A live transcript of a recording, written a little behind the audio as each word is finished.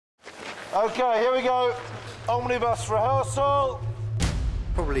OK, here we go. Omnibus rehearsal.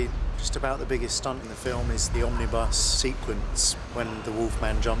 Probably just about the biggest stunt in the film is the omnibus sequence when the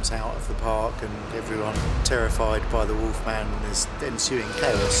Wolfman jumps out of the park and everyone terrified by the Wolfman and there's ensuing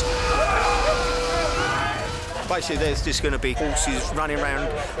chaos. Basically, there's just going to be horses running around,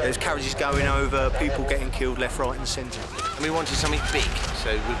 there's carriages going over, people getting killed left, right and centre. And we wanted something big,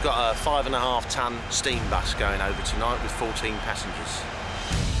 so we've got a 5.5-ton steam bus going over tonight with 14 passengers.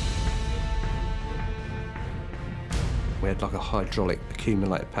 We had like a hydraulic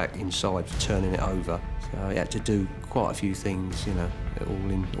accumulator pack inside for turning it over, so we had to do quite a few things, you know, all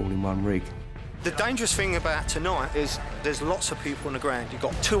in one rig. The dangerous thing about tonight is there's lots of people on the ground. You've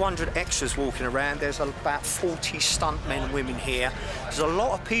got 200 extras walking around. There's about 40 stunt men and women here. There's a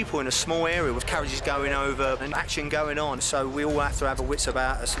lot of people in a small area with carriages going over and action going on, so we all have to have our wits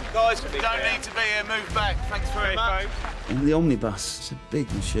about us. Guys, we don't need to be here. Move back. Thanks very much. And the omnibus, it's a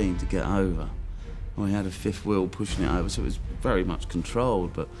big machine to get over. We had a fifth wheel pushing it over, so it was very much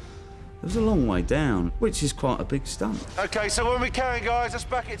controlled, but it was a long way down, which is quite a big stunt. OK, so when we can, guys, let's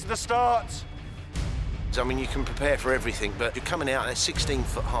back it to the start. I mean, you can prepare for everything, but you're coming out at 16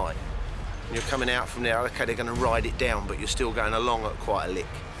 foot high. And you're coming out from there, OK, they're going to ride it down, but you're still going along at quite a lick.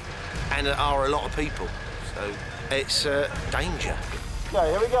 And there are a lot of people, so it's danger.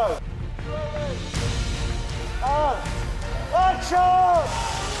 OK, here we go. Action!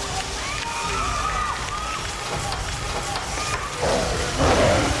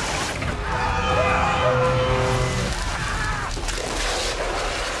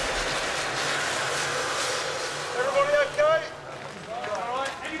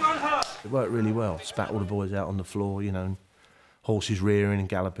 It worked really well. Spat all the boys out on the floor, you know, and horses rearing and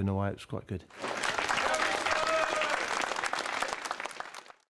galloping away. It was quite good.